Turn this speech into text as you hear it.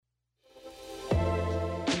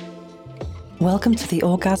Welcome to the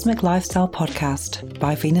Orgasmic Lifestyle Podcast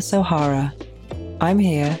by Venus O'Hara. I'm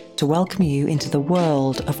here to welcome you into the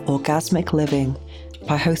world of orgasmic living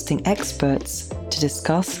by hosting experts to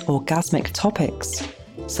discuss orgasmic topics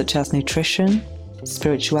such as nutrition,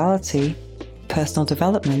 spirituality, personal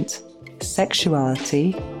development,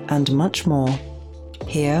 sexuality, and much more.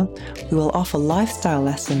 Here, we will offer lifestyle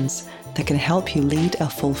lessons that can help you lead a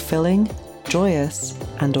fulfilling, joyous,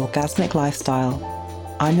 and orgasmic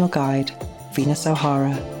lifestyle. I'm your guide, Venus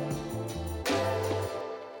O'Hara.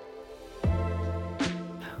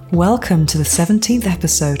 Welcome to the 17th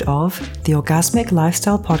episode of the Orgasmic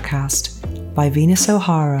Lifestyle Podcast by Venus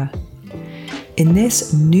O'Hara. In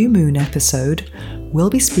this new moon episode, we'll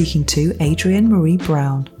be speaking to Adrienne Maree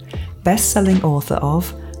Brown, best-selling author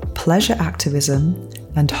of Pleasure Activism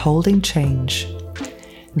and Holding Change.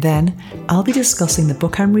 Then, I'll be discussing the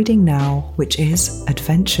book I'm reading now, which is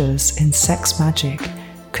Adventures in Sex Magick,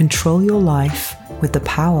 Control Your Life with the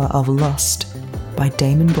Power of Lust by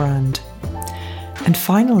Damon Brand. And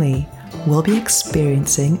finally, we'll be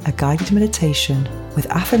experiencing a guided meditation with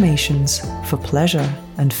affirmations for pleasure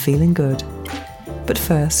and feeling good. But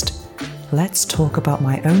first, let's talk about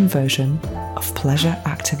my own version of pleasure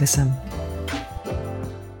activism.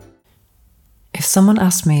 If someone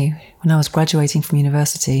asked me when I was graduating from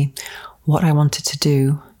university what I wanted to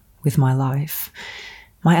do with my life,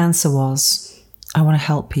 my answer was, I want to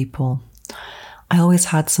help people. I always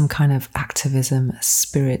had some kind of activism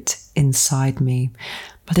spirit inside me,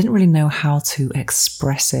 but I didn't really know how to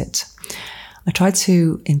express it. I tried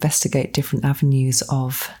to investigate different avenues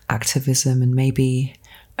of activism and maybe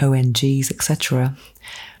ONGs, etc.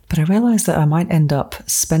 But I realized that I might end up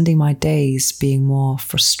spending my days being more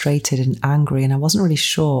frustrated and angry, and I wasn't really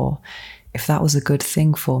sure if that was a good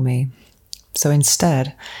thing for me. So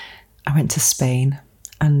instead, I went to Spain.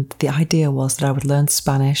 And the idea was that I would learn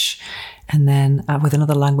Spanish, and then with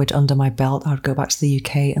another language under my belt, I would go back to the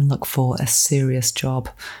UK and look for a serious job.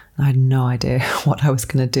 I had no idea what I was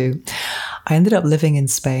going to do. I ended up living in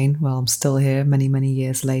Spain. Well, I'm still here many, many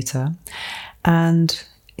years later. And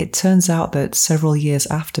it turns out that several years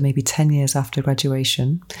after, maybe 10 years after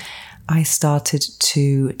graduation, I started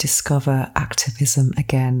to discover activism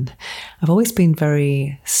again. I've always been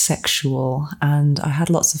very sexual, and I had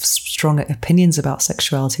lots of strong opinions about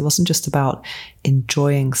sexuality. It wasn't just about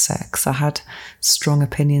enjoying sex. I had strong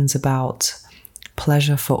opinions about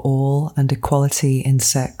pleasure for all and equality in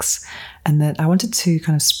sex, and that I wanted to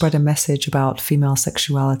kind of spread a message about female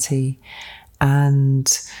sexuality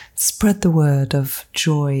and spread the word of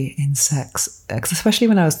joy in sex. Especially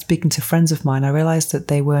when I was speaking to friends of mine, I realized that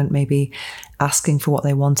they weren't maybe asking for what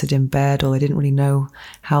they wanted in bed, or they didn't really know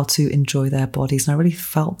how to enjoy their bodies. And I really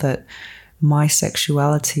felt that my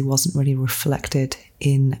sexuality wasn't really reflected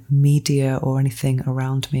in media or anything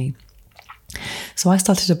around me. So I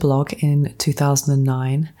started a blog in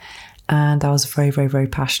 2009. And I was very, very, very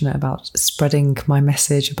passionate about spreading my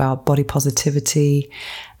message about body positivity.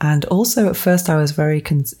 And also at first I was very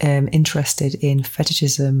interested in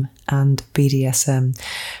fetishism and BDSM,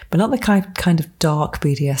 but not the kind of dark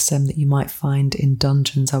BDSM that you might find in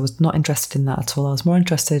dungeons. I was not interested in that at all. I was more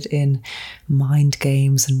interested in mind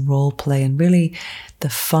games and role play and really the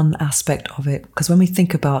fun aspect of it. Because when we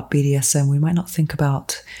think about BDSM, we might not think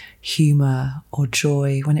about humor or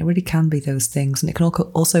joy, when it really can be those things, and it can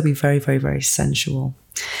also be very, very, very sensual.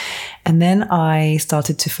 And then I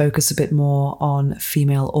started to focus a bit more on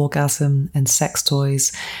female orgasm and sex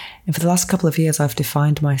toys. And for the last couple of years, I've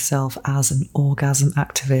defined myself as an orgasm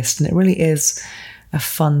activist, and it really is a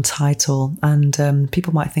fun title. And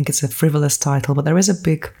people might think it's a frivolous title, but there is a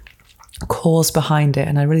big cause behind it,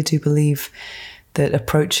 and I really do believe that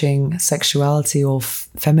approaching sexuality or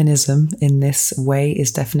feminism in this way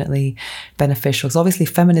is definitely beneficial. Because obviously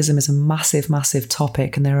feminism is a massive, massive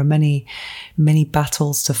topic, and there are many, many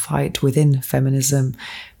battles to fight within feminism.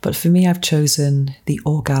 But for me, I've chosen the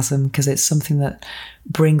orgasm because it's something that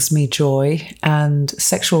brings me joy, and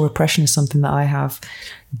sexual repression is something that I have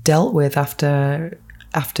dealt with after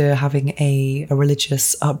having a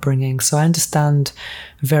religious upbringing. So I understand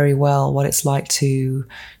very well what it's like to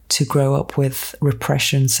grow up with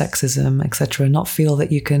repression, sexism, etc., and not feel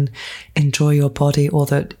that you can enjoy your body, or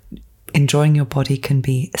that enjoying your body can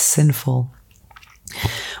be sinful.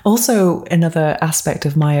 Also, another aspect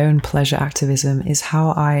of my own pleasure activism is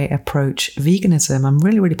how I approach veganism. I'm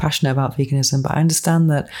really, really passionate about veganism, but I understand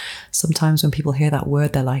that sometimes when people hear that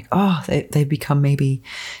word, they're like, oh, they become maybe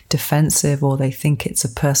defensive, or they think it's a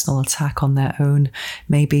personal attack on their own,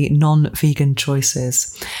 maybe non-vegan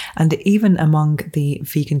choices. And even among the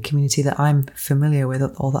vegan community that I'm familiar with,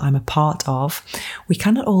 or that I'm a part of, we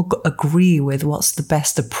cannot all agree with what's the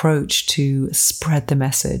best approach to spread the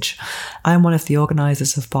message. I'm one of the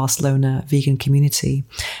organizers of Barcelona vegan community,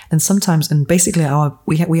 and sometimes, and basically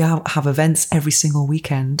we have events every single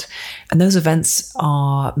weekend, and those events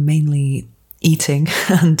are mainly eating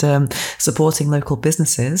and supporting local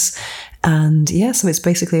businesses. And yeah, so it's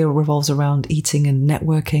basically revolves around eating and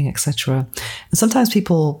networking, etc. And sometimes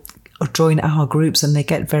people join our groups and they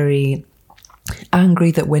get very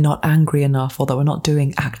angry that we're not angry enough, or that we're not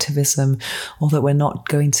doing activism, or that we're not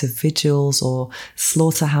going to vigils or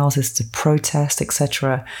slaughterhouses to protest,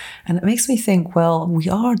 etc. And it makes me think, well, we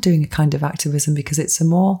are doing a kind of activism because it's a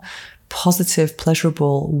more positive,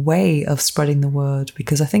 pleasurable way of spreading the word,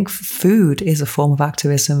 because I think food is a form of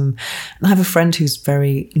activism. And I have a friend who's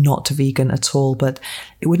very not vegan at all, but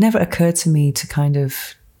it would never occur to me to kind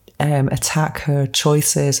of attack her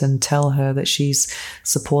choices and tell her that she's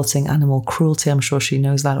supporting animal cruelty. I'm sure she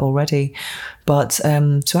knows that already. But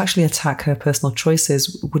to actually attack her personal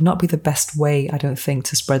choices would not be the best way, I don't think,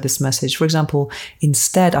 to spread this message. For example,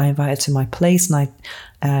 instead, I invite her to my place and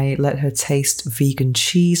I let her taste vegan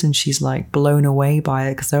cheese, and she's like blown away by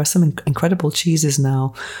it, because there are some incredible cheeses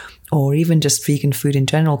now, or even just vegan food in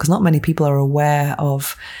general, because not many people are aware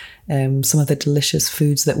of some of the delicious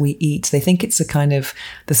foods that we eat. They think it's a kind of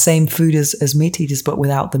the same food as meat eaters, but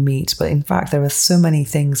without the meat. But in fact, there are so many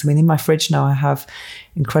things. I mean, in my fridge now, I have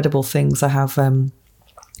incredible things. I have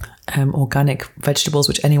organic vegetables,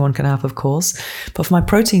 which anyone can have, of course. But for my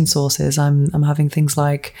protein sources, I'm having things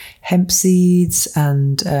like hemp seeds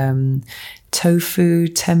and tofu,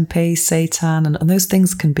 tempeh, seitan, and those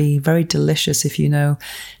things can be very delicious if you know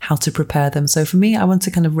how to prepare them. So for me, I want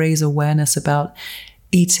to kind of raise awareness about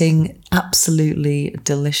eating absolutely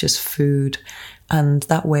delicious food, and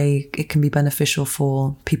that way it can be beneficial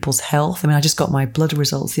for people's health. I mean, I just got my blood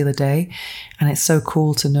results the other day, and it's so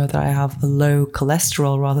cool to know that I have a low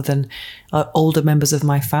cholesterol rather than older members of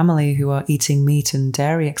my family who are eating meat and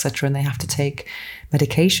dairy, etc., and they have to take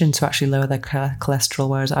medication to actually lower their cholesterol,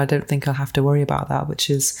 whereas I don't think I'll have to worry about that, which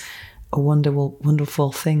is a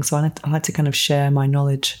wonderful thing. So I like to kind of share my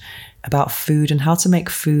knowledge about food and how to make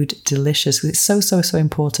food delicious, because it's so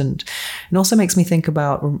important. It also makes me think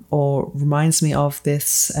about, or reminds me of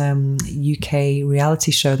this UK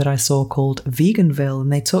reality show that I saw called Veganville,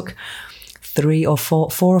 and they took 3 or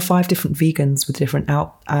 4 or 5 different vegans with different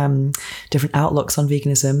outlooks on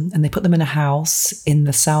veganism, and they put them in a house in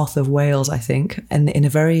the south of Wales, I think, and in a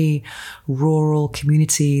very rural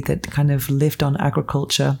community that kind of lived on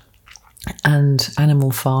agriculture and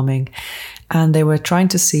animal farming. And they were trying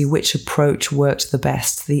to see which approach worked the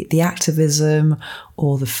best, the activism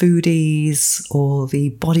or the foodies or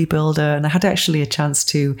the bodybuilder. And I had actually a chance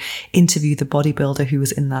to interview the bodybuilder who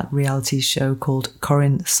was in that reality show called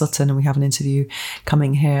Corinne Sutton. And we have an interview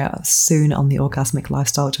coming here soon on the Orgasmic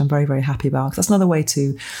Lifestyle, which I'm very, very happy about. Because that's another way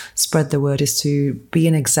to spread the word, is to be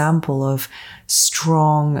an example of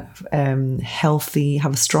strong, healthy,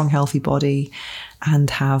 have a strong, healthy body,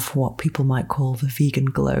 and have what people might call the vegan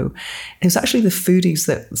glow. It was actually the foodies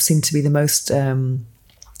that seemed to be the most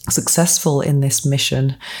successful in this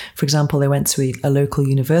mission. For example, they went to a local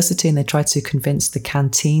university and they tried to convince the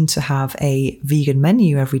canteen to have a vegan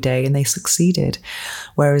menu every day, and they succeeded.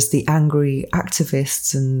 Whereas the angry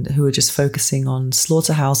activists and who are just focusing on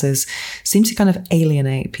slaughterhouses seem to kind of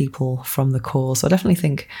alienate people from the cause. So I definitely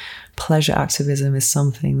think pleasure activism is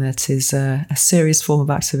something that is a serious form of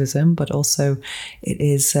activism, but also it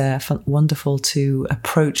is wonderful to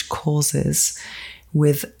approach causes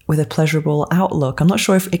with a pleasurable outlook. I'm not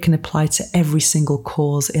sure if it can apply to every single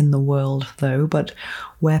cause in the world, though, but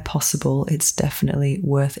where possible, it's definitely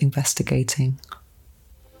worth investigating.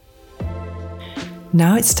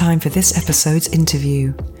 Now it's time for this episode's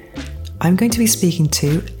interview. I'm going to be speaking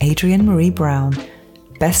to Adrienne Maree Brown,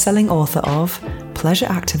 best-selling author of Pleasure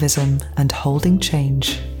Activism and Holding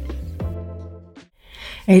Change.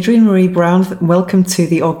 Adrienne Maree Brown, welcome to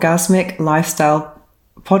the Orgasmic Lifestyle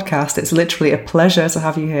Podcast. It's literally a pleasure to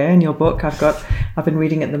have you here. In your book, I've been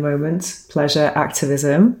reading at the moment, Pleasure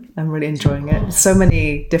Activism. I'm really enjoying it. So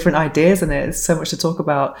many different ideas in it. It's so much to talk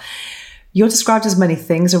about. You're described as many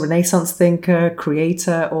things: a Renaissance thinker,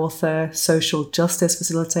 creator, author, social justice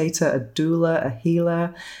facilitator, a doula, a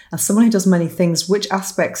healer. As someone who does many things, which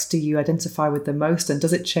aspects do you identify with the most, and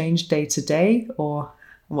does it change day to day, or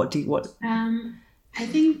what? I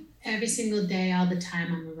think every single day, all the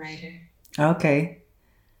time, I'm a writer. Okay.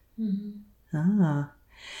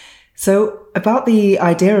 So about the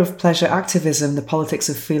idea of pleasure activism, the politics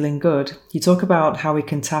of feeling good, you talk about how we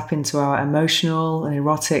can tap into our emotional and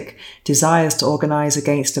erotic desires to organize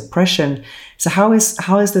against oppression. So how is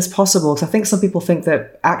this possible? Because I think some people think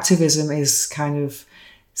that activism is kind of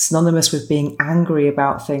synonymous with being angry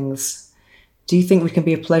about things. Do you think we can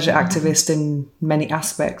be a pleasure activist in many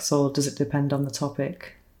aspects, or does it depend on the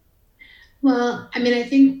topic? Well, I mean, I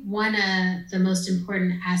think one of the most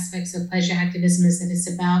important aspects of pleasure activism is that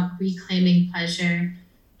it's about reclaiming pleasure,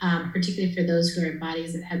 particularly for those who are in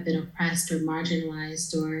bodies that have been oppressed or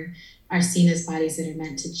marginalized or are seen as bodies that are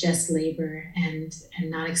meant to just labor and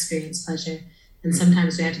not experience pleasure. And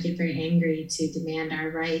sometimes we have to get very angry to demand our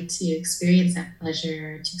right to experience that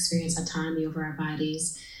pleasure, to experience autonomy over our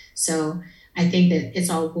bodies. So I think that it's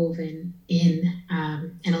all woven in.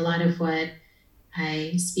 And a lot of what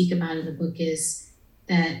I speak about in the book is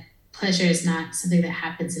that pleasure is not something that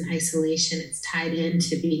happens in isolation. It's tied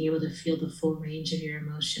into being able to feel the full range of your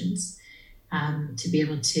emotions, to be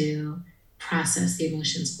able to process the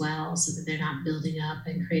emotions well so that they're not building up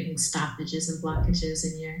and creating stoppages and blockages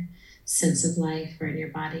in your sense of life or in your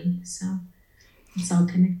body. So it's all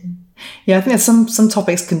connected. Yeah, I think that some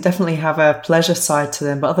topics can definitely have a pleasure side to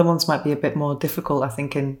them, but other ones might be a bit more difficult. I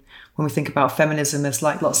think when we think about feminism, there's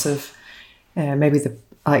like lots of maybe the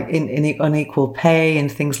in unequal pay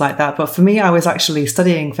and things like that. But for me, I was actually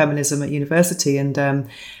studying feminism at university, and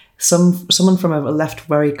someone from a left,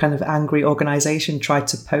 very kind of angry organization tried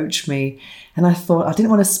to poach me, and I thought I didn't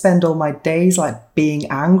want to spend all my days like being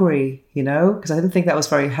angry, because I didn't think that was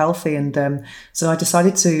very healthy. And so I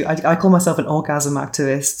decided I call myself an orgasm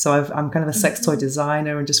activist. So I'm kind of a sex toy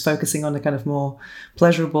designer and just focusing on the kind of more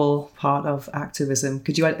pleasurable part of activism.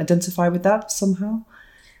 Could you identify with that somehow?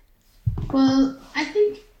 Well, I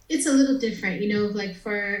think it's a little different, like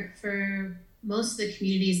for most of the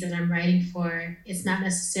communities that I'm writing for, it's not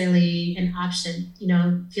necessarily an option,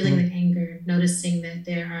 feeling like anger, noticing that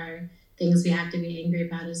there are things we have to be angry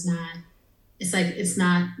about it's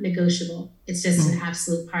not negotiable. It's just an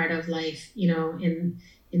absolute part of life, in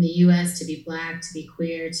the US, to be Black, to be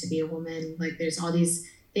queer, to be a woman. Like there's all these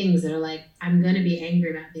things that are like, I'm going to be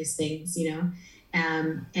angry about these things,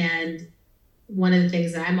 and one of the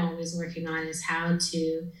things that I'm always working on is how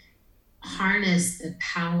to harness the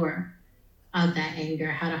power of that anger,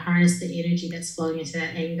 how to harness the energy that's flowing into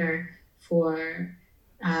that anger for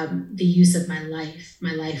the use of my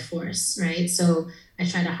life force, right? So I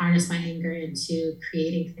try to harness my anger into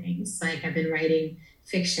creating things. Like I've been writing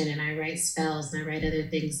fiction and I write spells and I write other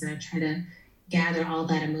things, and I try to gather all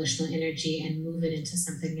that emotional energy and move it into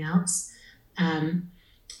something else.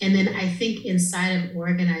 And then I think inside of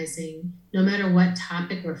organizing, no matter what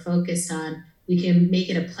topic we're focused on, we can make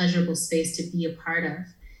it a pleasurable space to be a part of.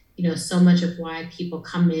 So much of why people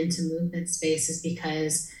come into movement space is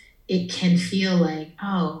because it can feel like,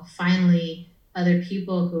 oh, finally, other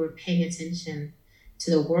people who are paying attention to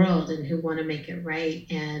the world and who want to make it right.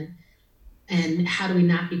 And how do we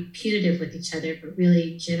not be punitive with each other, but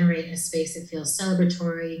really generate a space that feels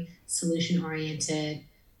celebratory, solution-oriented,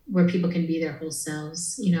 where people can be their whole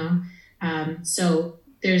selves, So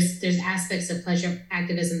there's aspects of pleasure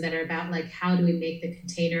activism that are about like, how do we make the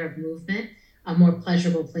container of movement a more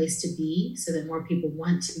pleasurable place to be so that more people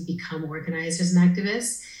want to become organizers and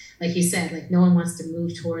activists? Like you said, like no one wants to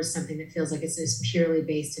move towards something that feels like it's just purely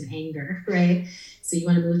based in anger, right? So you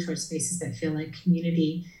want to move towards spaces that feel like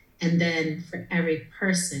community. And then for every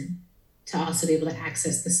person to also be able to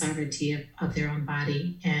access the sovereignty of their own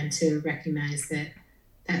body and to recognize that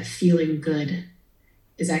feeling good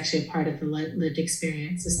is actually a part of the lived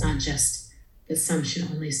experience. It's not just that some should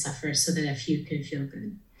only suffer so that a few can feel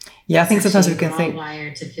good. Yeah, I think sometimes we can think we're all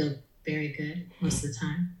wired to feel very good most of the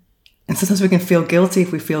time. And sometimes we can feel guilty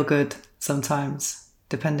if we feel good sometimes,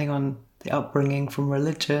 depending on the upbringing from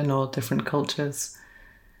religion or different cultures.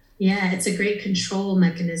 Yeah, it's a great control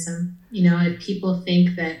mechanism. If people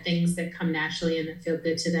think that things that come naturally and that feel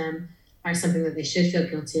good to them are something that they should feel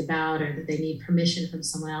guilty about, or that they need permission from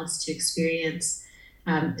someone else to experience,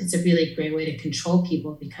 it's a really great way to control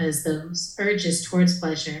people, because those urges towards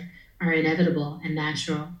pleasure are inevitable and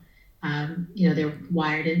natural. They're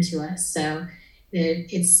wired into us. So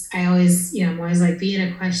I'm always like, be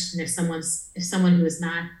in a question if someone who is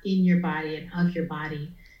not in your body and of your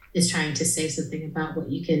body is trying to say something about what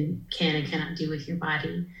you can and cannot do with your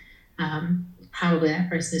body. probably that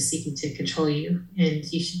person is seeking to control you, and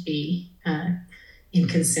you should be in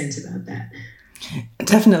consent about that.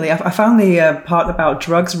 Definitely. I found the part about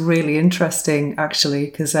drugs really interesting, actually,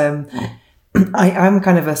 because I'm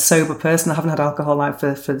kind of a sober person. I haven't had alcohol now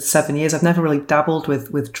for 7 years. I've never really dabbled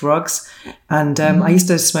with drugs. And I used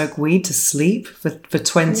to smoke weed to sleep for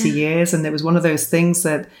 20 years. And it was one of those things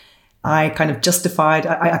that I kind of justified.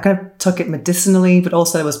 I kind of took it medicinally, but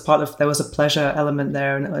also there was a pleasure element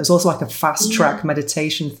there. And it was also like a fast track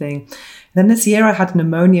meditation thing. And then this year I had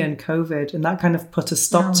pneumonia and COVID, and that kind of put a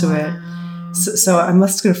stop to it. So I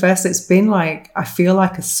must confess, it's been like, I feel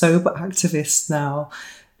like a sober activist now.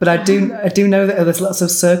 But I do know that there's lots of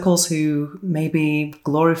circles who maybe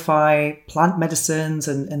glorify plant medicines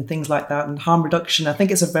and things like that, and harm reduction. I think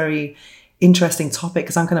it's a very interesting topic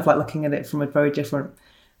because I'm kind of like looking at it from a very different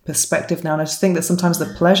perspective now. And I just think that sometimes the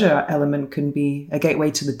pleasure element can be a gateway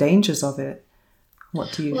to the dangers of it.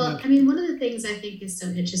 What do you think? Well, I mean, one of the things I think is so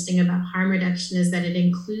interesting about harm reduction is that it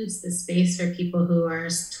includes the space for people who are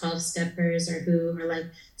 12-steppers or who are like,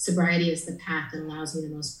 sobriety is the path that allows me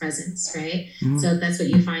the most presence, right? So if that's what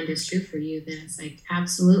you find is true for you, then it's like,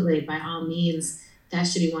 absolutely, by all means, that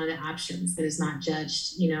should be one of the options that is not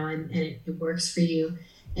judged, and it works for you.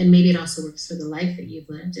 And maybe it also works for the life that you've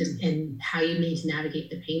lived and how you need to navigate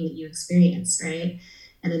the pain that you experience, right?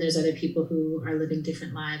 And then there's other people who are living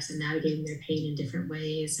different lives and navigating their pain in different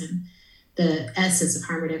ways. And the essence of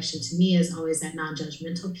harm reduction to me is always that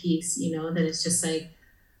non-judgmental piece, that it's just like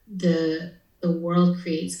the world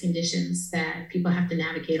creates conditions that people have to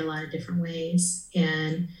navigate a lot of different ways.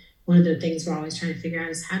 And one of the things we're always trying to figure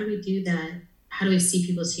out is, how do we do that? How do we see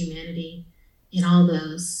people's humanity in all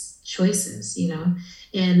those choices,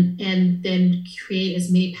 and then create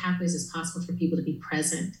as many pathways as possible for people to be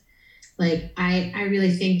present. Like, I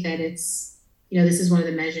really think that it's, this is one of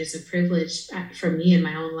the measures of privilege for me in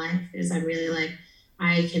my own life, is I'm really like,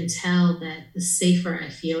 I can tell that the safer I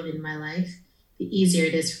feel in my life, the easier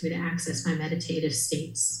it is for me to access my meditative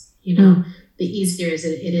states, the easier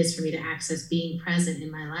it is for me to access being present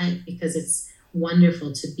in my life, because it's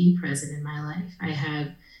wonderful to be present in my life. I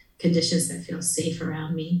have conditions that feel safe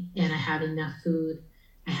around me, and I have enough food.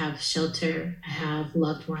 I have shelter. I have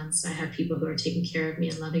loved ones. I have people who are taking care of me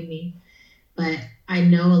and loving me. But I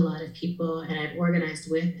know a lot of people, and I've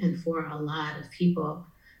organized with and for a lot of people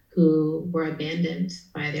who were abandoned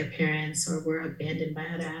by their parents or were abandoned by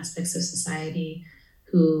other aspects of society,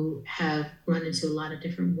 who have run into a lot of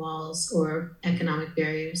different walls or economic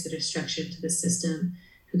barriers that are structured to the system,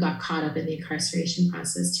 who got caught up in the incarceration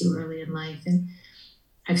process too early in life. And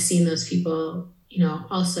I've seen those people,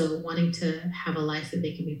 also wanting to have a life that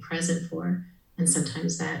they can be present for. And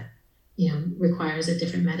sometimes that, requires a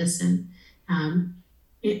different medicine.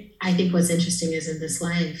 I think what's interesting is in this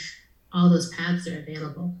life, all those paths are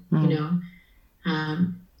available, and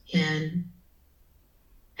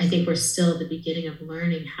I think we're still at the beginning of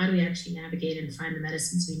learning, how do we actually navigate and find the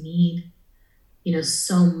medicines we need?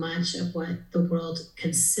 So much of what the world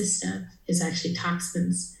consists of is actually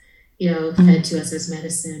toxins, fed to us as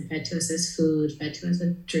medicine, fed to us as food, fed to us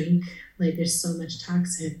as drink. Like, there's so much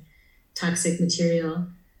toxic material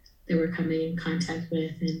that we're coming in contact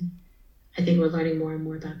with. And I think we're learning more and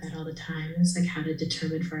more about that all the time. It's like how to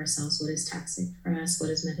determine for ourselves what is toxic for us, what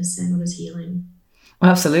is medicine, what is healing. Well,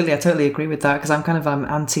 absolutely. I totally agree with that, because I'm kind of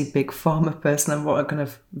anti-big pharma person. I'm more kind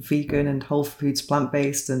of vegan and whole foods,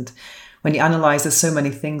 plant-based. And when you analyze, there's so many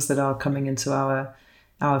things that are coming into our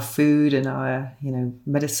food and our,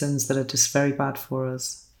 medicines that are just very bad for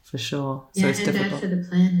us, for sure. So it's difficult. Bad for the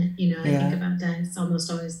planet. I think about that. It's almost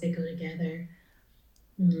always they go together.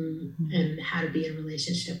 And how to be in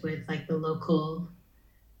relationship with like the local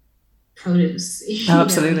produce.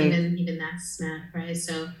 Absolutely. Even that's not right.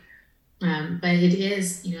 So, but it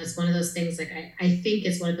is, it's one of those things. Like I think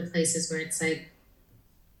it's one of the places where it's like,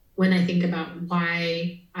 when I think about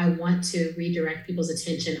why I want to redirect people's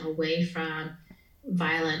attention away from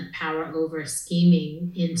violent power over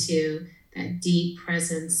scheming into that deep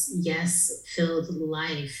presence, filled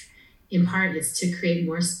life, in part it's to create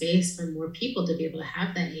more space for more people to be able to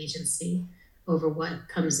have that agency over what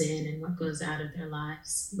comes in and what goes out of their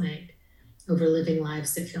lives, like over living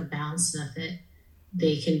lives that feel balanced enough that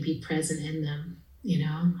they can be present in them.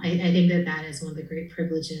 I think that is one of the great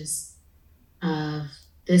privileges of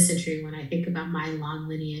this century. When I think about my long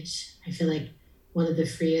lineage, I feel like one of the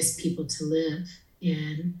freest people to live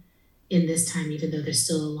in this time, even though there's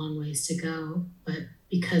still a long ways to go, but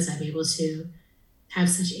because I'm able to have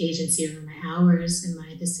such agency over my hours and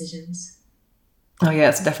my decisions. Oh yeah,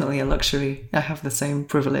 it's definitely a luxury. I have the same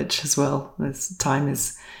privilege as well. This time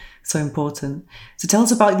is so important. So tell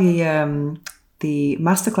us about the the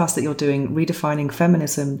masterclass that you're doing, Redefining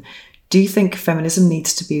Feminism. Do you think feminism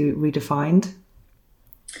needs to be redefined?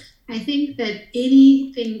 I think that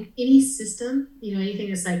any system, anything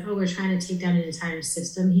that's like, oh, we're trying to take down an entire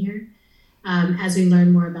system here. As we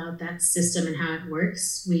learn more about that system and how it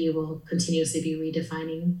works, we will continuously be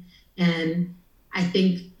redefining. And I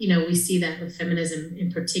think, we see that with feminism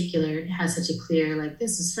in particular. It has such a clear, like,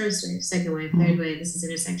 this is first wave, second wave, third wave, this is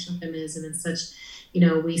intersectional feminism and such.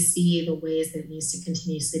 We see the ways that it needs to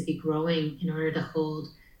continuously be growing in order to hold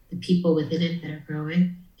the people within it that are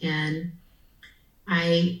growing. And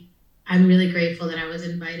I'm really grateful that I was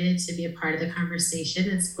invited to be a part of the conversation.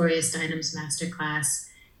 It's Gloria Steinem's masterclass.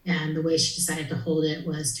 And the way she decided to hold it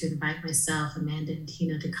was to invite myself, Amanda, and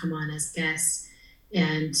Tina to come on as guests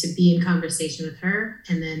and to be in conversation with her,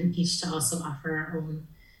 and then each to also offer our own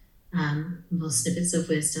little snippets of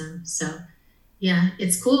wisdom. So yeah,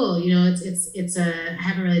 it's cool. I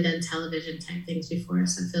haven't really done television type things before,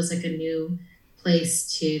 so it feels like a new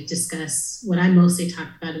place to discuss. What I mostly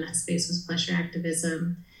talked about in that space was pleasure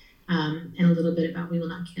activism, and a little bit about We Will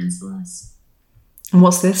Not Cancel Us. And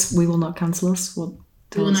what's this? We Will Not Cancel Us? We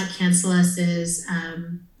Will Not Cancel Us is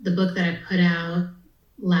the book that I put out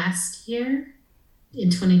last year in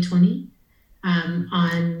 2020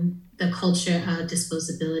 on the culture of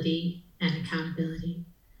disposability and accountability.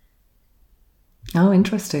 Oh,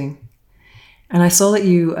 interesting. And I saw that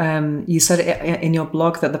you said in your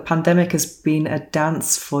blog that the pandemic has been a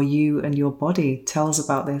dance for you and your body. Tell us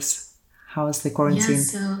about this. How is the quarantine? Yeah,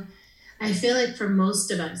 so I feel like for most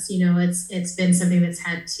of us, it's been something that's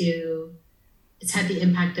had the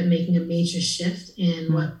impact of making a major shift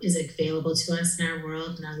in what is available to us in our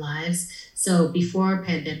world and our lives. So before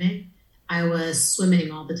pandemic, I was swimming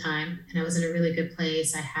all the time, and I was in a really good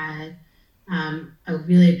place. I had a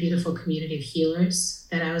really beautiful community of healers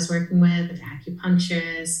that I was working with, an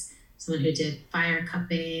acupuncturist, someone who did fire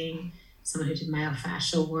cupping, someone who did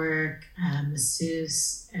myofascial work,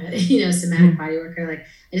 masseuse, somatic body worker. Like,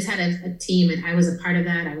 I just had a team, and I was a part of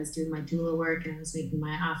that. I was doing my doula work, and I was making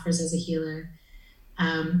my offers as a healer.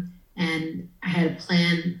 And I had a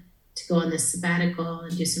plan to go on this sabbatical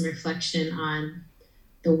and do some reflection on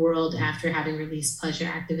the world after having released pleasure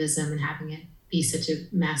activism and having it be such a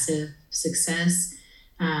massive success.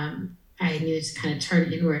 I needed to kind of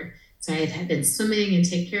turn inward. So I had been swimming and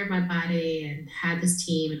take care of my body and had this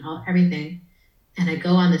team and everything. And I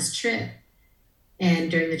go on this trip. And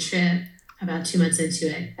during the trip, about 2 months into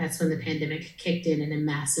it, that's when the pandemic kicked in a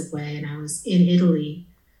massive way. And I was in Italy,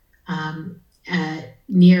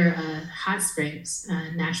 near hot springs,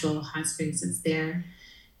 natural hot springs that's there.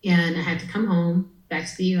 And I had to come home back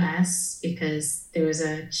to the US because there was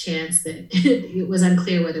a chance that it was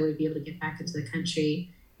unclear whether we'd be able to get back into the country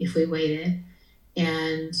if we waited.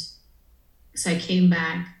 And so I came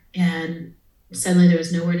back, and suddenly there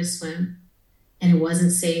was nowhere to swim, and it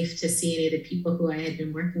wasn't safe to see any of the people who I had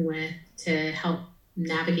been working with to help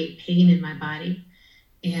navigate pain in my body.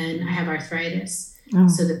 And I have arthritis.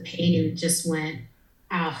 So the pain just went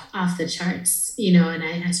off the charts, and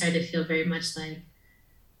I started to feel very much like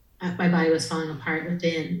my body was falling apart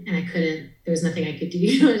within, and there was nothing I could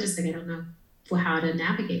do. I was just like, I don't know how to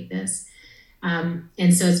navigate this.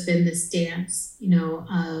 And so it's been this dance,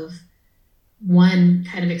 of one,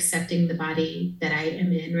 kind of accepting the body that I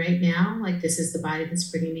am in right now. Like, this is the body that's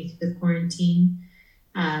bringing me through the quarantine.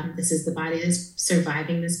 This is the body that's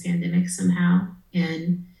surviving this pandemic somehow.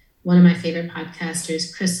 And one of my favorite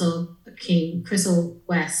podcasters, Crystal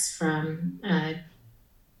West from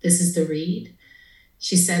This Is the Read,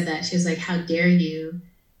 she said that. She was like, how dare you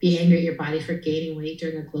be angry at your body for gaining weight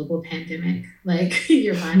during a global pandemic? Like,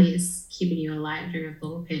 your body is keeping you alive during a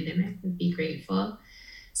global pandemic. Be grateful.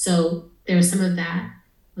 So there was some of that.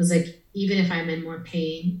 I was like, even if I'm in more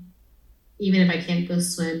pain, even if I can't go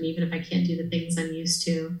swim, even if I can't do the things I'm used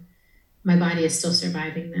to, my body is still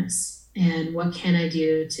surviving this. And what can I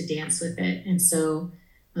do to dance with it? And so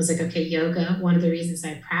I was like, okay, yoga. One of the reasons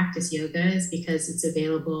I practice yoga is because it's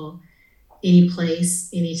available any place,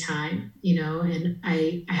 anytime, and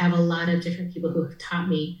I have a lot of different people who have taught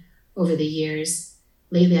me over the years.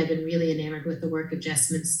 Lately, I've been really enamored with the work of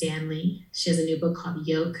Jessamine Stanley. She has a new book called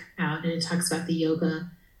Yoke out, and it talks about the yoga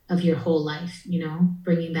of your whole life,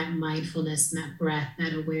 bringing that mindfulness and that breath,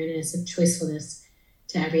 that awareness of choicefulness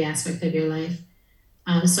to every aspect of your life.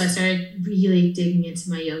 So I started really digging into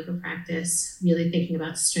my yoga practice, really thinking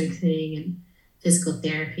about strengthening and physical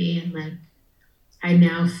therapy. And like, I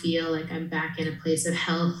now feel like I'm back in a place of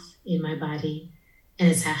health in my body. And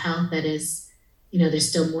it's a health that is, there's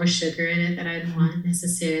still more sugar in it that I don't want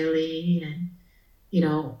necessarily. And,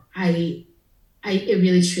 it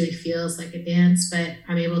really truly feels like a dance, but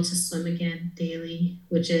I'm able to swim again daily,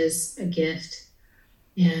 which is a gift.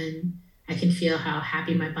 And I can feel how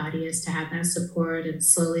happy my body is to have that support, and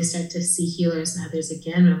slowly start to see healers and others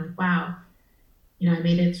again. And I'm like, wow, I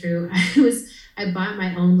made it through. I bought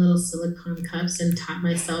my own little silicone cups and taught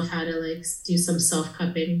myself how to like do some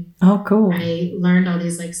self-cupping. Oh, cool. I learned all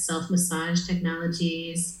these like self-massage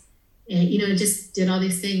technologies, and, just did all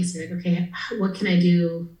these things. Like, okay, what can I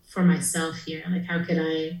do for myself here? Like, how could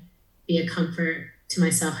I be a comfort to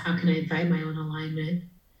myself? How can I invite my own alignment?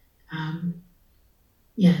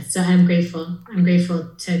 So I'm grateful. I'm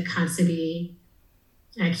grateful to constantly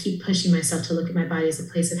I keep pushing myself to look at my body as a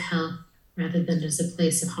place of health rather than as a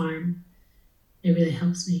place of harm. It really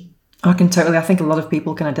helps me. I think a lot of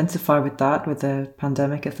people can identify with that, with the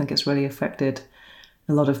pandemic. I think it's really affected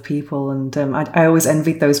a lot of people. And I always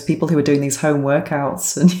envied those people who were doing these home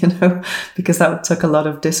workouts, and, because that took a lot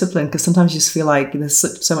of discipline, because sometimes you just feel like there's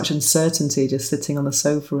so much uncertainty just sitting on the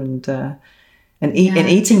sofa, and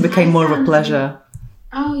eating became more of a pleasure.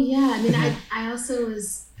 Oh yeah. I mean,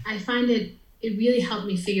 I find it really helped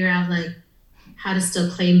me figure out like how to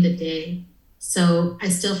still claim the day. So I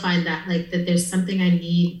still find that that there's something I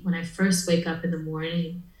need when I first wake up in the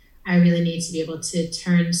morning. I really need to be able to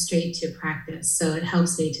turn straight to practice. So it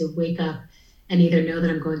helps me to wake up and either know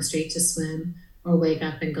that I'm going straight to swim, or wake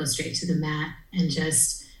up and go straight to the mat and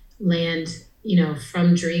just land,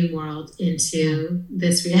 from dream world into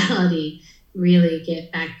this reality, really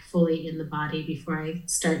get back fully in the body before I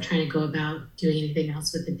start trying to go about doing anything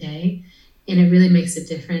else with the day. And it really makes a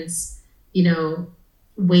difference,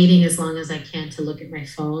 waiting as long as I can to look at my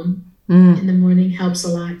phone in the morning helps a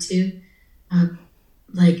lot too.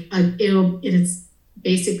 It's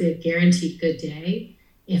basically a guaranteed good day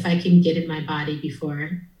if I can get in my body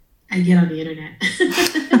before I get on the internet.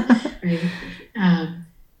 Right.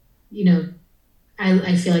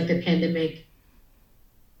 I feel like the pandemic,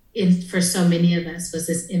 for so many of us, was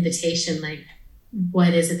this invitation, like,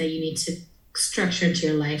 what is it that you need to structure into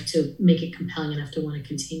your life to make it compelling enough to want to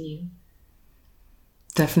continue?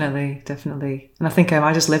 Definitely. And I think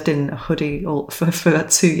I just lived in a hoodie for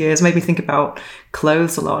 2 years, made me think about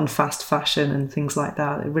clothes a lot and fast fashion and things like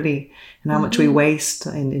that. It really, and how much we waste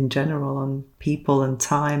in general on people and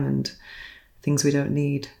time and things we don't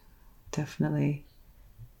need. Definitely.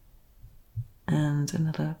 And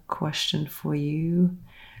another question for you.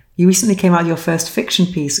 You recently came out with your first fiction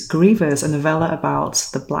piece, Grievers, a novella about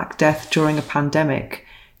the Black Death during a pandemic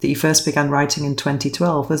that you first began writing in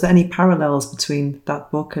 2012. Was there any parallels between that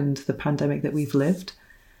book and the pandemic that we've lived?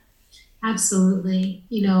 Absolutely.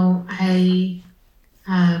 I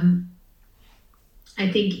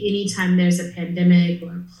think anytime there's a pandemic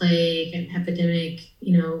or a plague, an epidemic,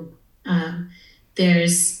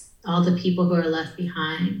 there's all the people who are left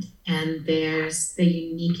behind, and there's the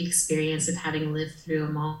unique experience of having lived through a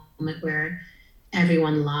moment where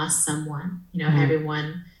everyone lost someone,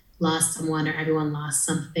 everyone lost someone, or everyone lost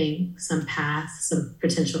something, some path, some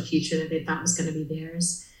potential future that they thought was going to be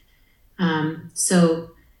theirs.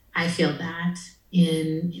 So I feel that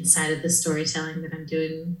inside of the storytelling that I'm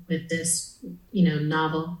doing with this,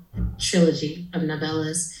 novel trilogy of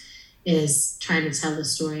novellas, is trying to tell the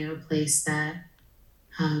story of a place that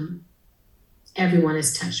everyone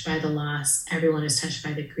is touched by the loss, everyone is touched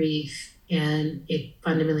by the grief, and it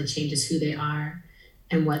fundamentally changes who they are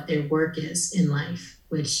and what their work is in life,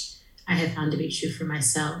 which I have found to be true for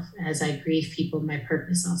myself. As I grieve people, my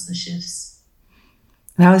purpose also shifts.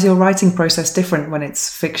 And how is your writing process different when it's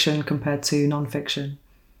fiction compared to non-fiction?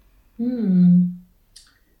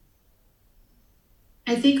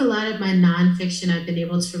 I think a lot of my non-fiction I've been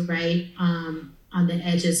able to write on the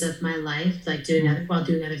edges of my life, like while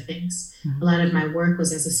doing other things. A lot of my work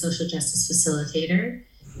was as a social justice facilitator.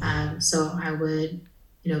 So I would,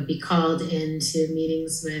 be called into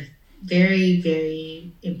meetings with very,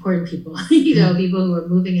 very important people, people who are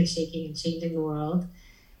moving and shaking and changing the world.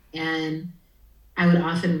 And I would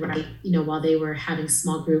often write, while they were having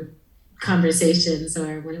small group conversations,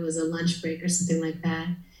 or when it was a lunch break or something like that.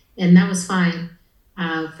 And that was fine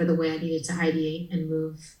for the way I needed to ideate and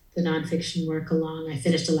move the nonfiction work along. I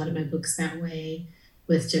finished a lot of my books that way,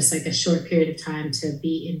 with just like a short period of time to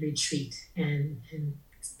be in retreat and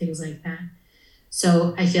things like that.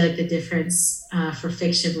 So I feel like the difference for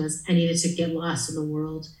fiction was I needed to get lost in the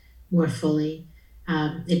world more fully.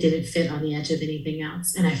 It didn't fit on the edge of anything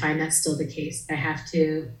else. And I find that's still the case. I have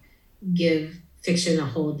to give fiction a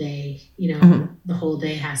whole day. The whole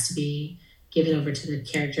day has to be given over to the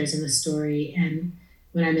characters in the story. And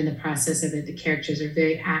when I'm in the process of it, the characters are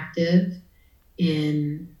very active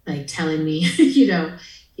in like telling me,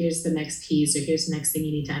 here's the next piece, or here's the next thing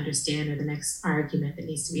you need to understand, or the next argument that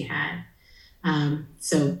needs to be had.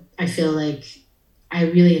 So I feel like I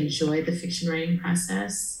really enjoy the fiction writing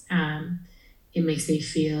process. It makes me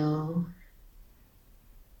feel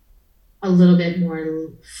a little bit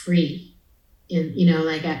more free in,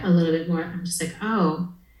 like a little bit more, I'm just like,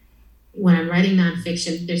 oh, when I'm writing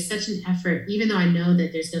nonfiction, there's such an effort, even though I know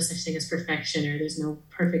that there's no such thing as perfection or there's no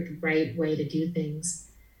perfect right way to do things.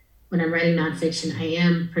 When I'm writing nonfiction, I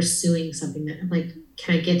am pursuing something that I'm like,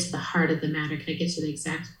 can I get to the heart of the matter? Can I get to the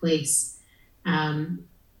exact place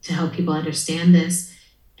to help people understand this?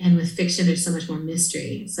 And with fiction, there's so much more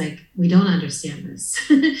mystery. It's like, we don't understand this.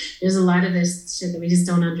 There's a lot of this shit that we just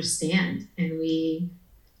don't understand. And we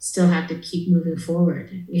still have to keep moving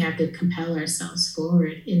forward. We have to compel ourselves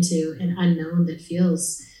forward into an unknown that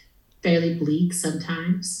feels fairly bleak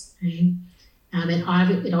sometimes, right?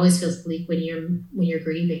 It always feels bleak when you're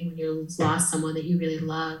grieving, when you lost someone that you really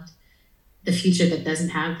loved. The future that doesn't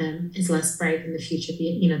have them is less bright than the future,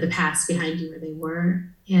 the past behind you where they were.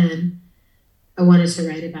 And I wanted to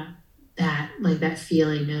write about that, like that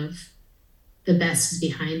feeling of the best is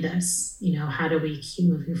behind us. How do we keep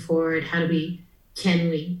moving forward? Can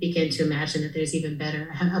we begin to imagine that there's even better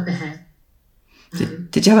up ahead?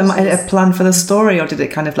 Did you have a plan for the story, or did it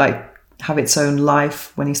kind of like have its own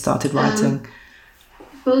life when you started writing?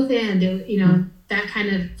 Both and, that kind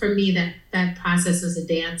of, for me, that process was a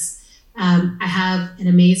dance. I have an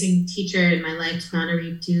amazing teacher in my life,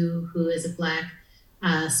 Maree, who is a Black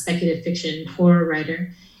speculative fiction horror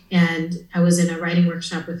writer. And I was in a writing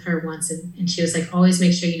workshop with her once, and she was like, always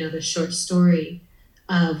make sure you know the short story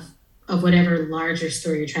of whatever larger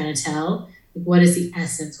story you're trying to tell. What is the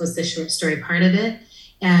essence? What's the short story part of it?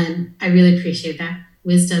 And I really appreciate that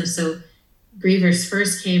wisdom. So Grievers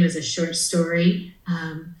first came as a short story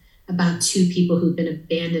about two people who'd been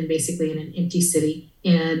abandoned basically in an empty city.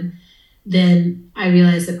 And then I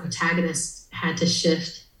realized the protagonist had to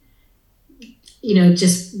shift,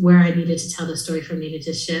 just where I needed to tell the story from needed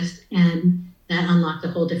to shift. And that unlocked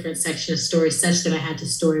a whole different section of story, such that I had to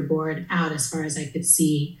storyboard out as far as I could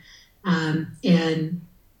see. And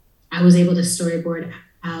I was able to storyboard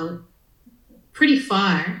out pretty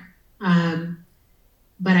far.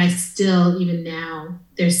 But I still, even now,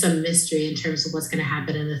 there's some mystery in terms of what's going to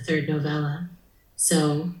happen in the third novella.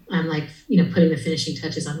 So I'm like, putting the finishing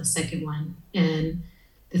touches on the second one. And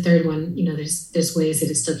the third one, there's ways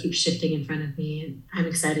that it still keeps shifting in front of me. And I'm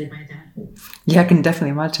excited by that. Yeah, I can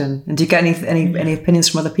definitely imagine. And do you get any opinions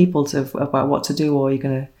from other people about what to do, or are you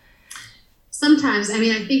going to? Sometimes, I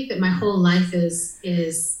think that my whole life is,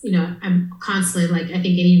 I'm constantly like, I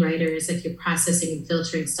think any writer is like you're processing and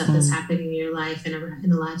filtering stuff that's happening in your life and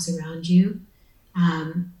in the lives around you.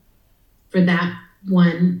 For that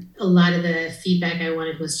one, a lot of the feedback I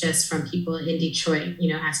wanted was just from people in Detroit,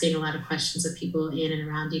 asking a lot of questions of people in and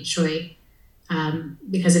around Detroit,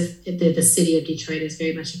 because the city of Detroit is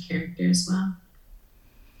very much a character as well.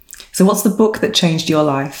 So what's the book that changed your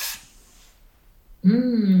life?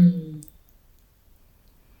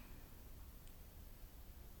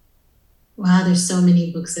 Wow, there's so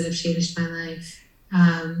many books that have changed my life.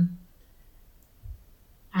 I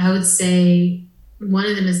would say one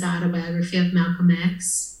of them is the autobiography of Malcolm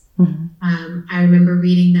X. I remember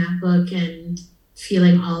reading that book and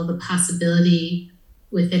feeling all the possibility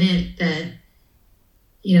within it that,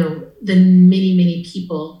 the many, many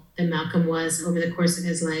people that Malcolm was over the course of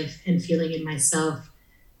his life, and feeling in myself,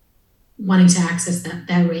 wanting to access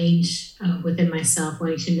that range within myself,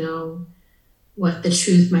 wanting to know what the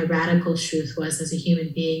truth, my radical truth was as a human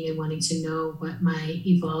being, and wanting to know what my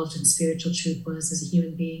evolved and spiritual truth was as a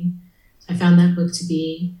human being. I found that book to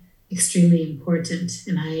be extremely important,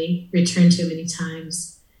 and I returned to it many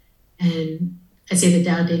times. And I'd say the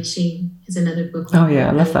Tao Te Ching is another book. Oh yeah,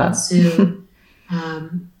 I love that.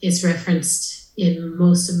 It's referenced in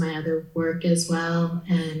most of my other work as well.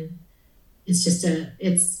 And it's just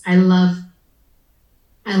I love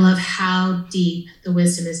how deep the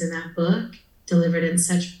wisdom is in that book, delivered in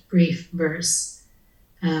such brief verse.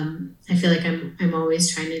 I feel like I'm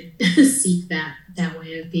always trying to seek that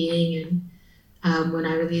way of being. And when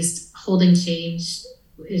I released Holding Change,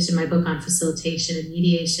 which is my book on facilitation and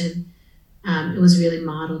mediation, it was really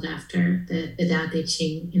modeled after the Tao Te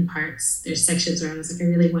Ching in parts. There's sections where I was like, I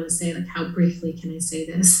really want to say, like, how briefly can I say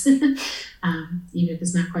this? Even if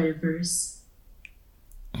it's not quite a verse.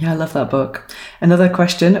 Yeah, I love that book. Another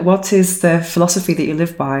question, what is the philosophy that you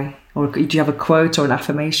live by? Or do you have a quote or an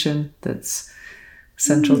affirmation that's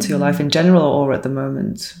central to your life in general or at the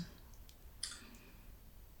moment?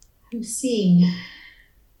 I'm seeing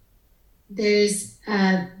there's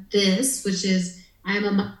this, which is I'm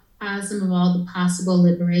microcosm of all the possible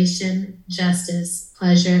liberation, justice,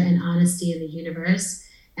 pleasure, and honesty in the universe,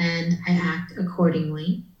 and I act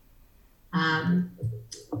accordingly.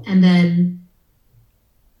 And then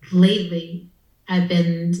lately, I've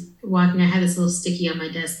been walking, I have this little sticky on my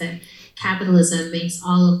desk that capitalism makes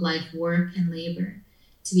all of life work and labor.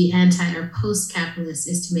 To be anti or post-capitalist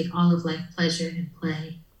is to make all of life pleasure and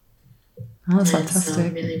play. Oh, that's fantastic. So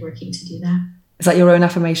I'm really working to do that. Is that your own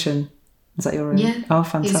affirmation? Is that your own? Yeah. Oh,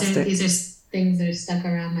 fantastic. These are things that are stuck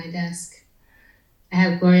around my desk. I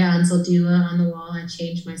have Gloria Ansel Doula on the wall. I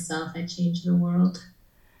change myself. I change the world.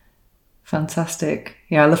 Fantastic.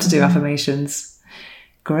 Yeah, I love to do affirmations.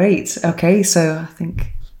 Great. Okay, so I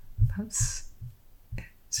think that's it.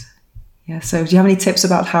 Yeah, so do you have any tips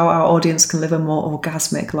about how our audience can live a more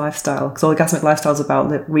orgasmic lifestyle? Because orgasmic lifestyle is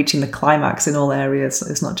about reaching the climax in all areas.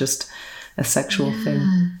 It's not just a sexual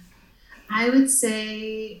thing. I would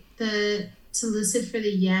say to listen for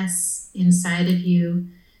the yes inside of you,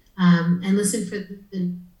 and listen for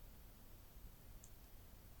the...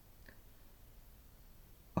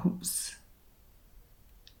 Oops.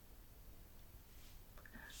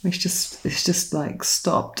 It's just like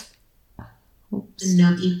stopped. Oops.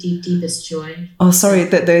 No, deepest joy. Oh, sorry,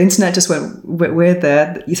 the internet just went weird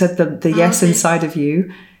there. You said the yes inside of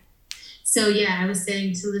you. So yeah, I was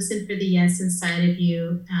saying to listen for the yes inside of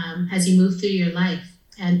you as you move through your life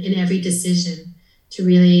and in every decision, to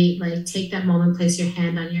really like take that moment, place your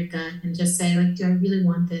hand on your gut and just say like, do I really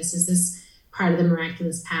want this? Is this part of the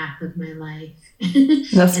miraculous path of my life?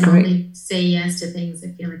 That's and great. Only say yes to things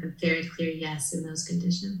that feel like a very clear yes in those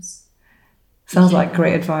conditions. Sounds like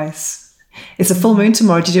great advice. It's a full moon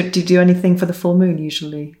tomorrow. Do you do anything for the full moon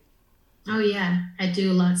usually? Oh yeah, I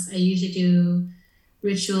do lots. I usually do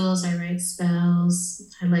rituals. I write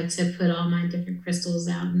spells. I like to put all my different crystals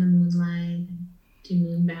out in the moonlight and do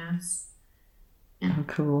moon baths. Yeah. Oh,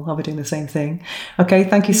 cool. I'll be doing the same thing. Okay,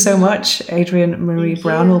 thank you so much. Adrienne Maree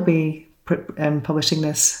Brown will be publishing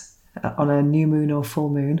this on a new moon or full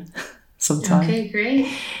moon sometime. Okay, great.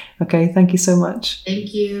 Okay, thank you so much.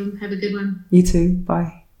 Thank you. Have a good one. You too.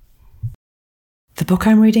 Bye. The book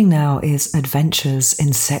I'm reading now is Adventures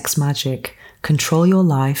in Sex Magick: Control Your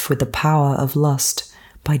Life with the Power of Lust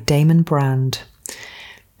by Damon Brand.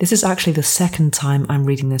 This is actually the second time I'm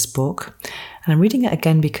reading this book, and I'm reading it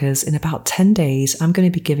again because in about 10 days I'm going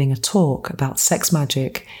to be giving a talk about sex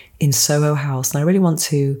magic in Soho House, and I really want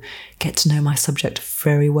to get to know my subject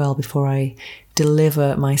very well before I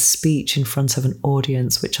deliver my speech in front of an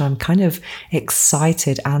audience, which I'm kind of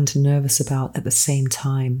excited and nervous about at the same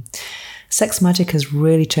time. Sex magic has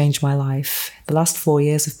really changed my life. The last 4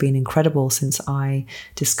 years have been incredible since I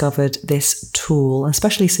discovered this tool,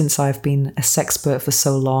 especially since I've been a sexpert for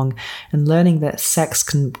so long, and learning that sex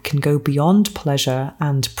can go beyond pleasure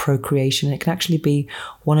and procreation. It can actually be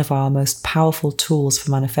one of our most powerful tools for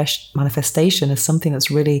manifestation is something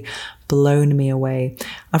that's really blown me away.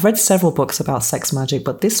 I've read several books about sex magic,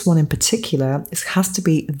 but this one in particular has to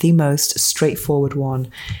be the most straightforward one.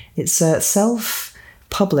 It's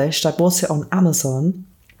self-published. I bought it on Amazon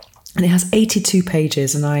and it has 82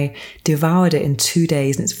 pages and I devoured it in 2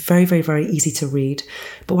 days, and it's very, very, very easy to read.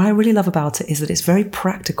 But what I really love about it is that it's very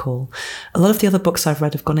practical. A lot of the other books I've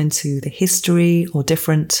read have gone into the history or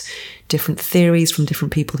different theories from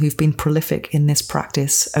different people who've been prolific in this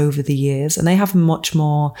practice over the years, and they have much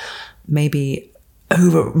more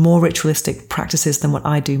more ritualistic practices than what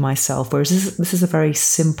I do myself, whereas this is a very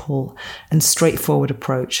simple and straightforward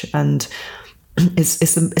approach, and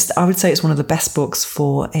I would say it's one of the best books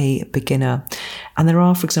for a beginner. And there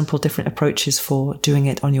are, for example, different approaches for doing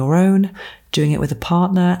it on your own, doing it with a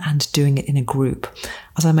partner, and doing it in a group.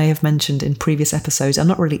 As I may have mentioned in previous episodes, I'm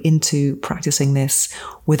not really into practicing this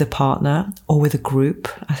with a partner or with a group.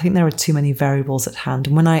 I think there are too many variables at hand.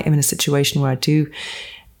 And when I am in a situation where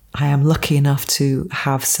I am lucky enough to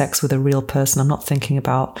have sex with a real person, I'm not thinking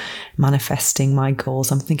about manifesting my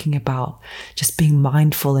goals. I'm thinking about just being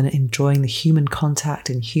mindful and enjoying the human contact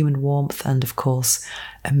and human warmth, and of course,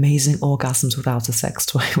 amazing orgasms without a sex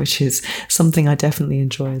toy, which is something I definitely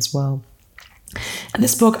enjoy as well. In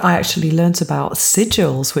this book, I actually learnt about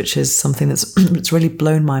sigils, which is something that's really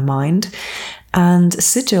blown my mind. And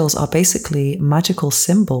sigils are basically magical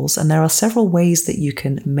symbols, and there are several ways that you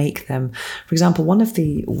can make them. For example, one of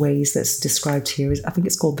the ways that's described here is, I think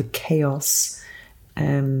it's called the chaos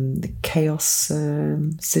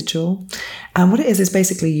sigil. And what it is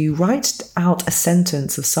basically you write out a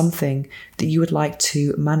sentence of something that you would like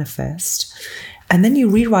to manifest, and then you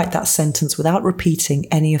rewrite that sentence without repeating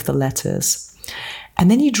any of the letters. And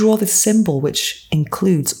then you draw this symbol which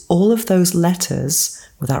includes all of those letters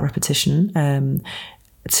without repetition,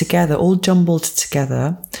 together, all jumbled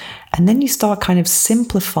together. And then you start kind of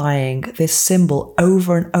simplifying this symbol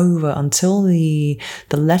over and over until the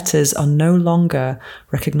letters are no longer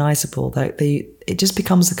recognizable. It just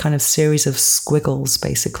becomes a kind of series of squiggles,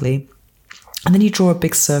 basically. And then you draw a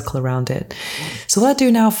big circle around it. So what I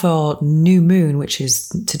do now for New Moon, which is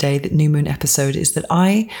today, the New Moon episode, is that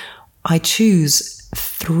I choose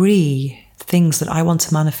 3 things that I want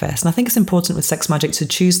to manifest. And I think it's important with Sex Magick to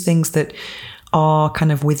choose things that are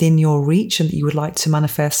kind of within your reach and that you would like to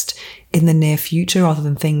manifest in the near future rather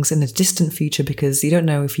than things in the distant future, because you don't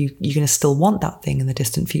know if you're going to still want that thing in the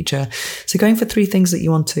distant future. So going for 3 things that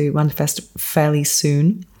you want to manifest fairly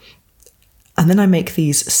soon. And then I make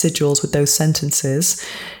these sigils with those sentences.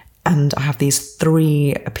 And I have these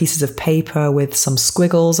 3 pieces of paper with some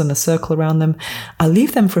squiggles and a circle around them. I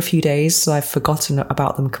leave them for a few days, so I've forgotten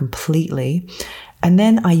about them completely. And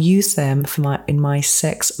then I use them in my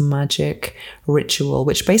Sex Magick ritual,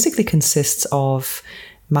 which basically consists of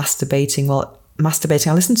masturbating.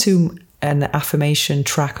 I listen to an affirmation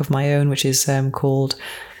track of my own, which is called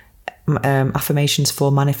Affirmations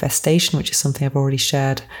for Manifestation, which is something I've already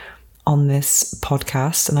shared on this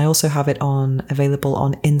podcast. And I also have it available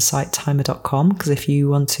on insighttimer.com, because if you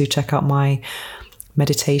want to check out my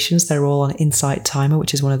meditations, they're all on Insight Timer,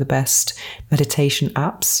 which is one of the best meditation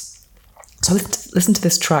apps. So I listen to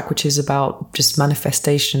this track, which is about just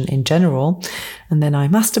manifestation in general. And then I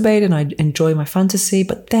masturbate and I enjoy my fantasy.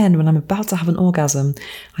 But then when I'm about to have an orgasm,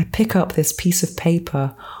 I pick up this piece of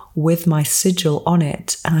paper with my sigil on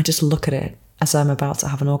it and I just look at it as I'm about to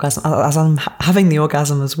have an orgasm, as I'm having the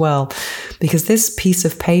orgasm as well. Because this piece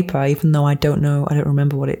of paper, even though I don't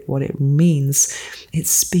remember what it means, it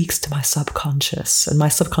speaks to my subconscious, and my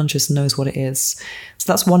subconscious knows what it is.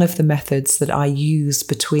 So that's one of the methods that I use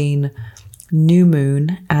between new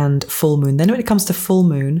moon and full moon. Then when it comes to full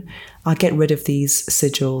moon, I get rid of these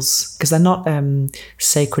sigils because they're not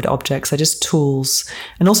sacred objects. They're just tools.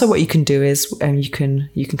 And also what you can do is you can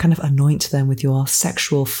kind of anoint them with your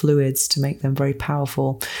sexual fluids to make them very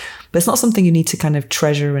powerful. But it's not something you need to kind of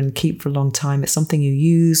treasure and keep for a long time. It's something you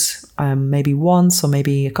use maybe once or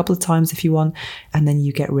maybe a couple of times if you want, and then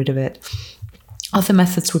you get rid of it. Other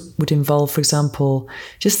methods would involve, for example,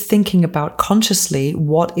 just thinking about consciously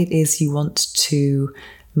what it is you want to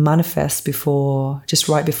manifest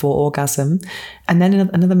right before orgasm. And then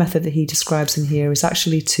another method that he describes in here is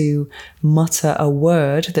actually to mutter a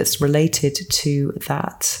word that's related to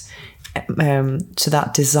that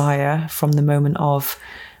desire from the moment of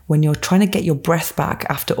when you're trying to get your breath back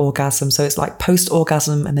after orgasm. So it's like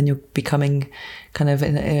post-orgasm, and then you're becoming kind of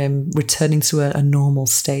returning to a normal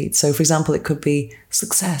state. So for example, it could be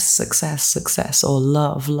success, success, success, or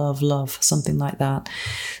love, love, love, something like that.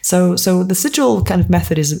 So the sigil kind of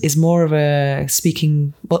method is more of a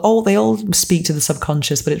speaking, well, they all speak to the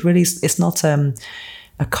subconscious, but it's not a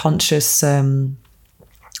conscious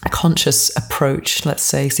approach, let's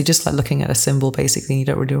say. So you're just like looking at a symbol basically, and you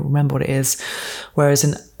don't really remember what it is. Whereas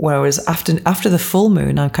after the full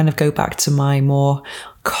moon, I kind of go back to my more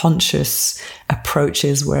conscious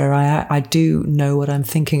approaches where I do know what I'm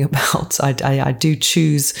thinking about. I do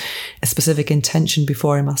choose a specific intention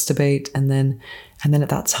before I masturbate, and then at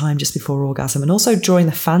that time just before orgasm, and also during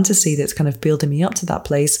the fantasy that's kind of building me up to that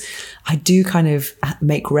place, I do kind of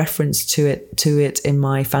make reference to it in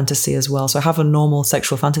my fantasy as well. So I have a normal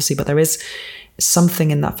sexual fantasy, but there is something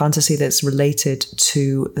in that fantasy that's related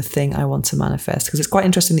to the thing I want to manifest, because it's quite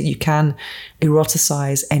interesting that you can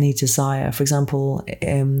eroticize any desire. For example,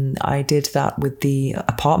 I did that with the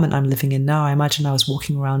apartment I'm living in now. I imagine I was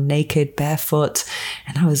walking around naked, barefoot,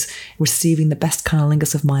 and I was receiving the best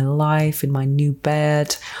cunnilingus of my life in my new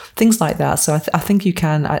bed, things like that. So I think you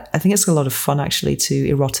can, I think it's a lot of fun actually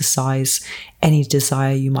to eroticize any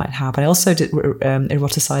desire you might have. I also did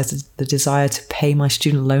eroticize the desire to pay my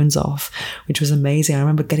student loans off, which was amazing. I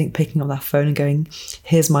remember picking up that phone and going,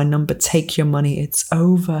 "Here's my number, take your money, it's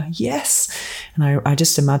over, yes." And I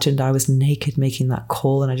just imagined I was naked making that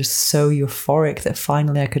call, and I just so euphoric that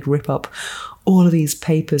finally I could rip up all of these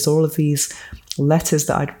papers, all of these letters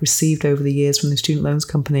that I'd received over the years from the student loans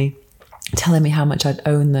company, telling me how much I'd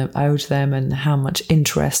owed them and how much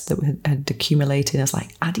interest that had accumulated. I was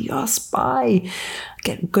like, adios, bye,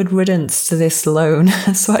 get good riddance to this loan.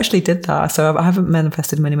 So I actually did that. So I haven't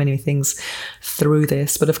manifested many, many things through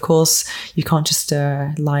this. But of course, you can't just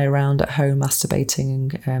lie around at home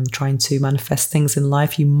masturbating and trying to manifest things in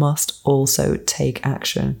life. You must also take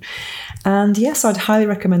action. And yes, I'd highly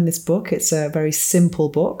recommend this book. It's a very simple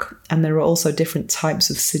book. And there are also different types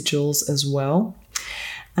of sigils as well,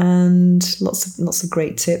 and lots of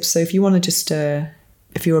great tips. So if you want to just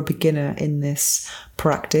If you're a beginner in this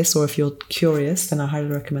practice, or if you're curious, then I highly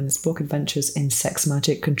recommend this book, Adventures in Sex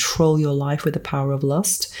Magick, Control Your Life with the Power of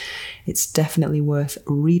Lust. It's definitely worth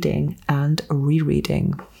reading and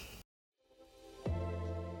rereading.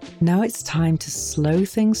 Now it's time to slow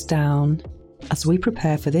things down as we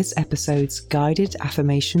prepare for this episode's guided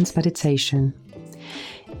affirmations meditation.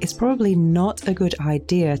 It's probably not a good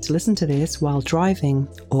idea to listen to this while driving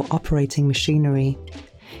or operating machinery.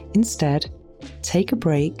 Instead, take a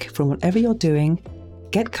break from whatever you're doing,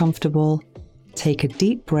 get comfortable, take a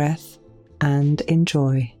deep breath, and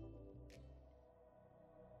enjoy.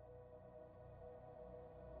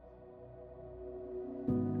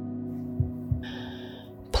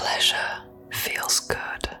 Pleasure feels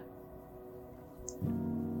good.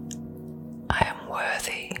 I am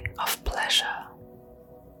worthy of pleasure.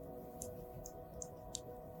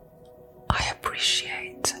 I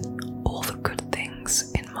appreciate all the good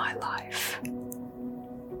things in my life.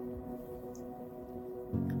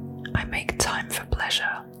 I make time for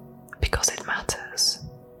pleasure because it matters.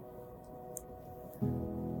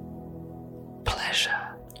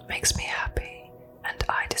 Pleasure makes me happy, and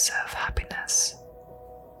I deserve happiness.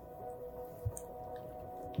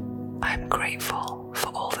 I am grateful for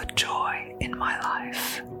all the joy in my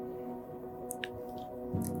life.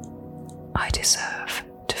 I deserve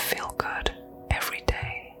to feel good every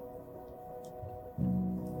day.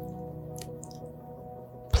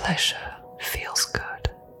 Pleasure feels good.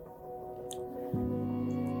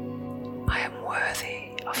 I am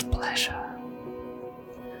worthy of pleasure.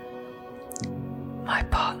 My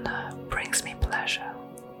partner brings me pleasure.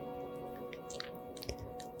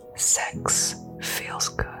 Sex feels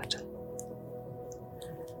good.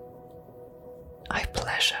 I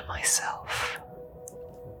pleasure myself.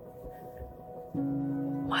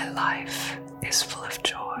 My life is full of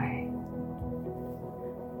joy.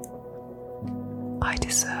 I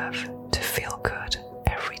deserve to feel good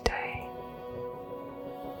every day.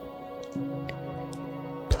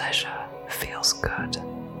 Pleasure feels good.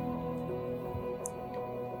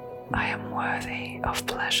 I am worthy of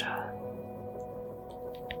pleasure.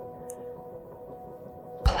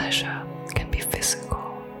 Pleasure can be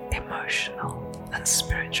physical, emotional, and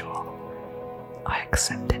spiritual. I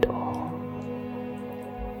accept it all.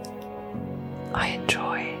 I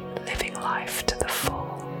enjoy living life to the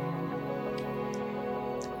full.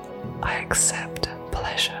 I accept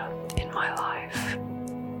pleasure in my life.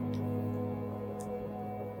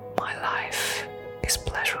 My life is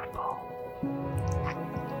pleasurable.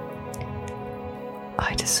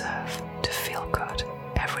 I deserve to feel good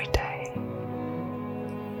every day.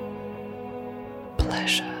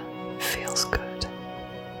 Pleasure feels good.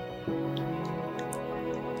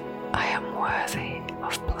 I am worthy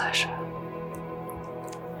of pleasure.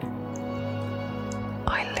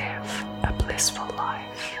 I live a blissful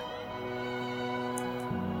life.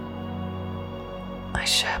 I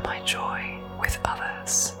share my joy with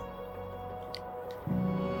others.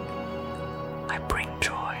 I bring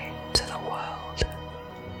joy to the world.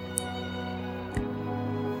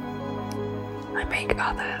 I make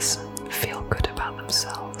others feel good about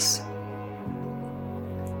themselves.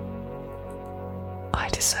 I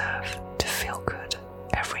deserve to feel good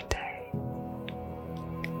every day.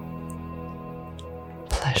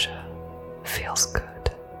 Pleasure feels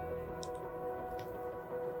good.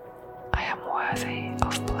 I am worthy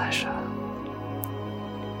of pleasure.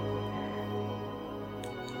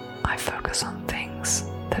 I focus on things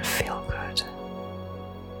that feel good.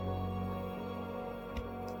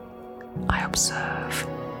 I observe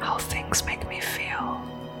how things make me feel,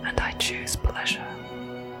 and I choose pleasure.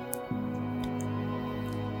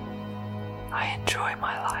 I enjoy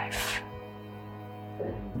my life.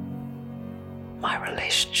 My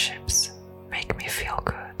relationships make me feel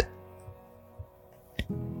good.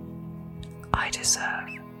 I deserve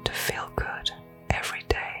to feel good every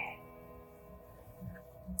day.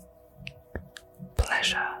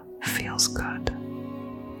 Pleasure feels good.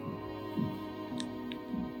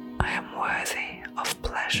 I am worthy of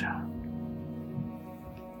pleasure.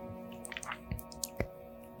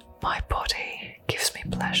 My body gives me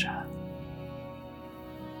pleasure.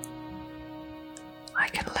 I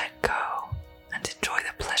can let go and enjoy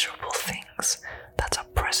the pleasurable things that are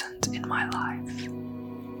present in my life.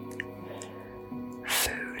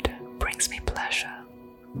 Food brings me pleasure.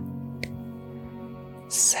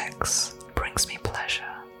 Sex brings me pleasure.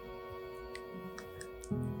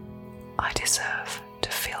 I deserve to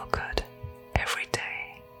feel good every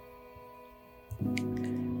day.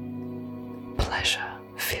 Pleasure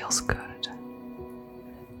feels good.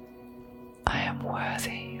 I am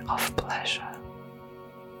worthy of pleasure.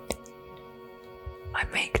 I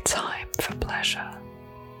make time for pleasure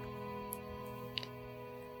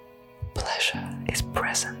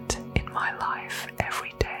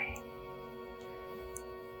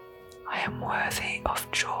am worthy of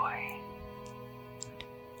joy.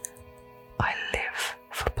 I live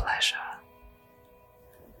for pleasure.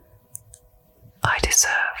 I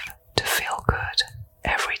deserve to feel good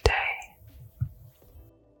every day.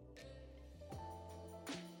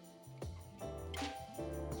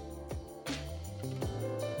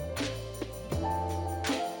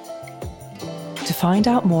 To find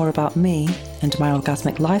out more about me and my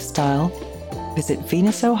orgasmic lifestyle, visit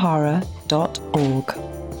venusohara.org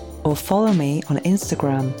or follow me on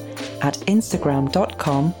Instagram at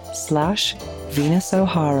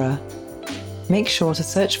instagram.com/venusohara. Make sure to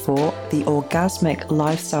search for the Orgasmic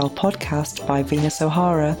Lifestyle Podcast by Venus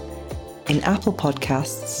O'Hara in Apple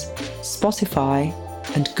Podcasts, Spotify,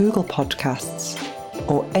 and Google Podcasts,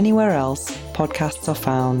 or anywhere else podcasts are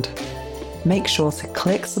found. Make sure to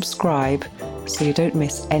click subscribe so you don't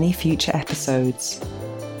miss any future episodes.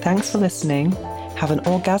 Thanks for listening, have an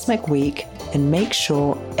orgasmic week, and make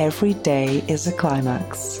sure every day is a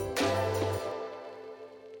climax.